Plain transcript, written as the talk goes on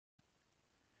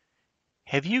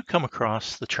Have you come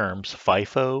across the terms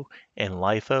FIFO and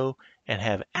LIFO and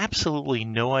have absolutely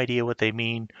no idea what they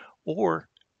mean? Or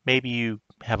maybe you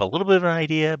have a little bit of an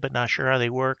idea but not sure how they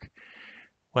work?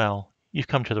 Well, you've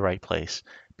come to the right place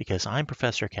because I'm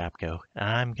Professor Capko and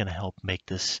I'm going to help make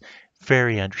this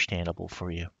very understandable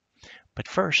for you. But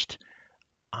first,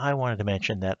 I wanted to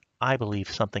mention that I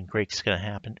believe something great is going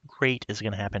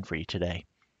to happen for you today.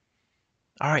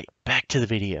 All right, back to the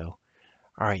video.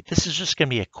 All right, this is just going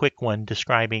to be a quick one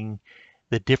describing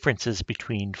the differences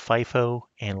between FIFO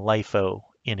and LIFO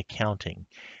in accounting.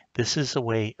 This is a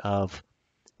way of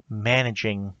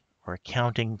managing or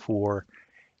accounting for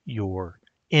your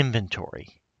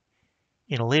inventory.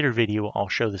 In a later video, I'll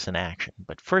show this in action.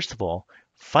 But first of all,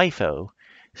 FIFO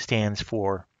stands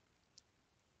for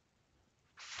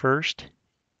first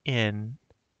in,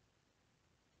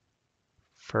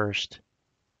 first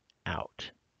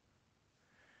out.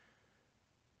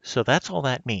 So that's all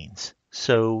that means.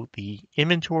 So the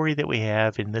inventory that we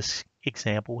have in this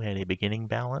example, we had a beginning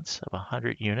balance of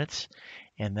 100 units,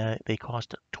 and they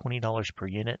cost $20 per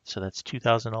unit. So that's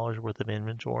 $2,000 worth of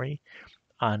inventory.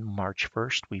 On March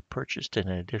 1st, we purchased an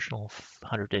additional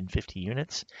 150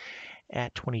 units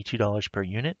at $22 per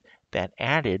unit. That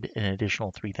added an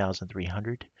additional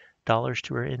 $3,300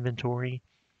 to our inventory.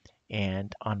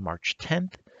 And on March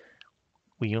 10th,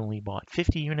 we only bought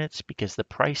 50 units because the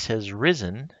price has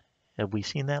risen. Have we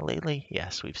seen that lately?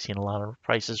 Yes, we've seen a lot of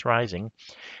prices rising.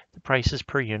 The prices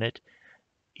per unit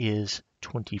is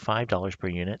 $25 per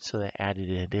unit, so that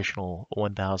added an additional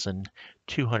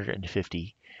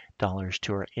 $1,250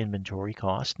 to our inventory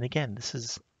cost. And again, this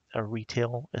is a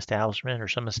retail establishment or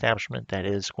some establishment that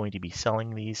is going to be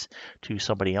selling these to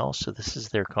somebody else, so this is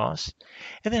their cost.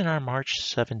 And then on March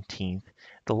 17th,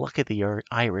 the luck of the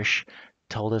Irish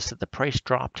told us that the price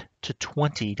dropped to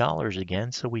 $20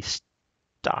 again, so we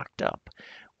stocked up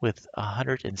with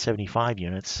 175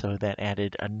 units, so that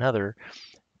added another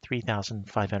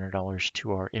 $3,500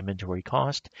 to our inventory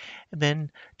cost. And then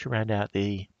to round out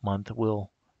the month, we'll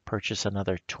purchase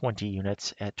another 20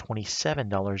 units at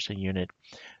 $27 a unit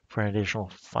for an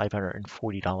additional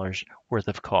 $540 worth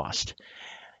of cost.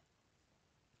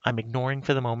 I'm ignoring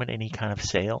for the moment any kind of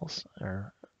sales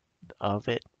or of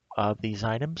these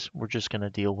items. We're just going to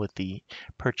deal with the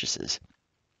purchases.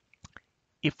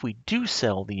 If we do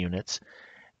sell the units,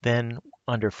 then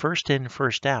under first in,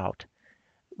 first out,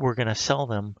 we're going to sell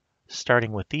them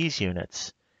starting with these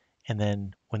units. And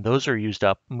then when those are used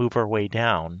up, move our way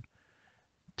down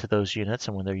to those units.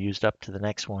 And when they're used up, to the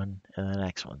next one and the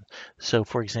next one. So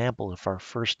for example, if our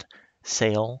first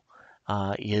sale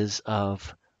is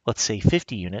of, let's say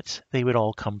 50 units, they would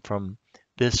all come from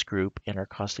this group and our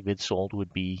cost of goods sold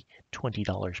would be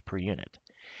 $20 per unit.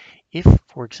 If,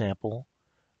 for example,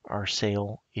 our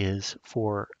sale is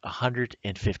for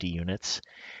 150 units,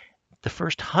 the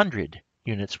first 100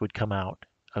 units would come out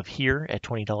of here at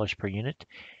 $20 per unit,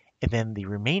 and then the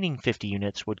remaining 50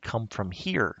 units would come from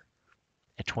here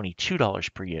at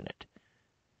 $22 per unit.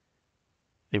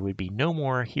 There would be no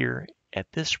more here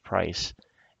at this price,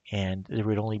 and there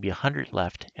would only be 100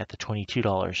 left at the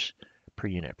 $22 per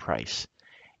unit price.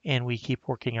 And we keep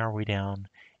working our way down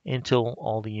until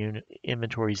all the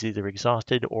inventory is either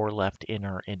exhausted or left in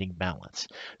our ending balance.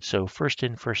 So first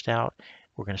in, first out,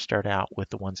 we're going to start out with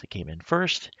the ones that came in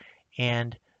first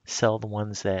and sell the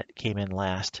ones that came in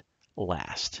last.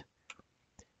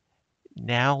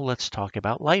 Now let's talk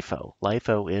about LIFO.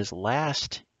 LIFO is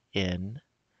last in,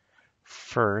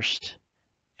 first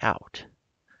out.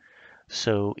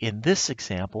 So in this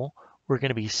example, we're going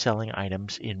to be selling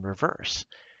items in reverse.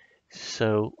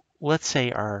 So let's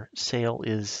say our sale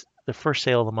is the first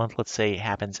sale of the month, let's say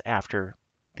happens after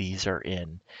these are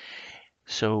in.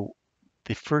 So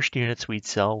the first units we'd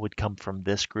sell would come from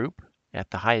this group at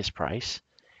the highest price,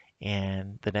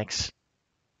 and the next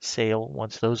sale,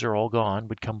 once those are all gone,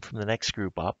 would come from the next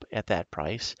group up at that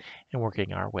price and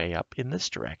working our way up in this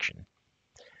direction.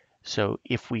 So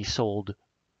if we sold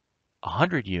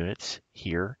 100 units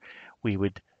here, we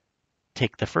would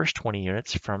take the first 20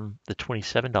 units from the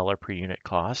 $27 per unit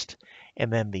cost, and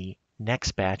then the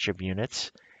next batch of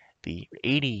units, the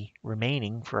 80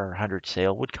 remaining for our 100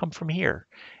 sale, would come from here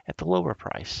at the lower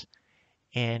price.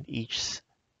 And each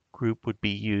group would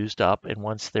be used up, and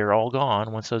once they're all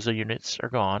gone, once those units are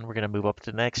gone, we're going to move up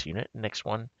to the next unit, next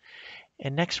one,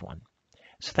 and next one.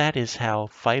 So that is how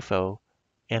FIFO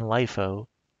and LIFO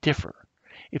differ.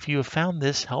 If you have found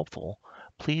this helpful,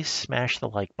 please smash the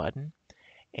like button.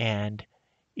 And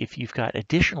if you've got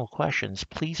additional questions,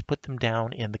 please put them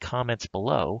down in the comments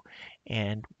below,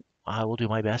 and I will do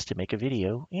my best to make a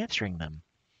video answering them.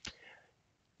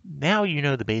 Now you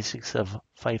know the basics of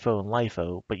FIFO and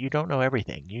LIFO, but you don't know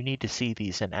everything. You need to see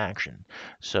these in action.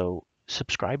 So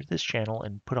subscribe to this channel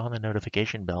and put on the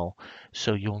notification bell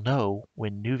so you'll know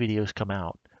when new videos come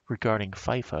out regarding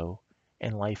FIFO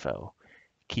and LIFO.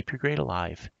 Keep your grade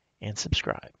alive and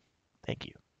subscribe. Thank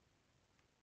you.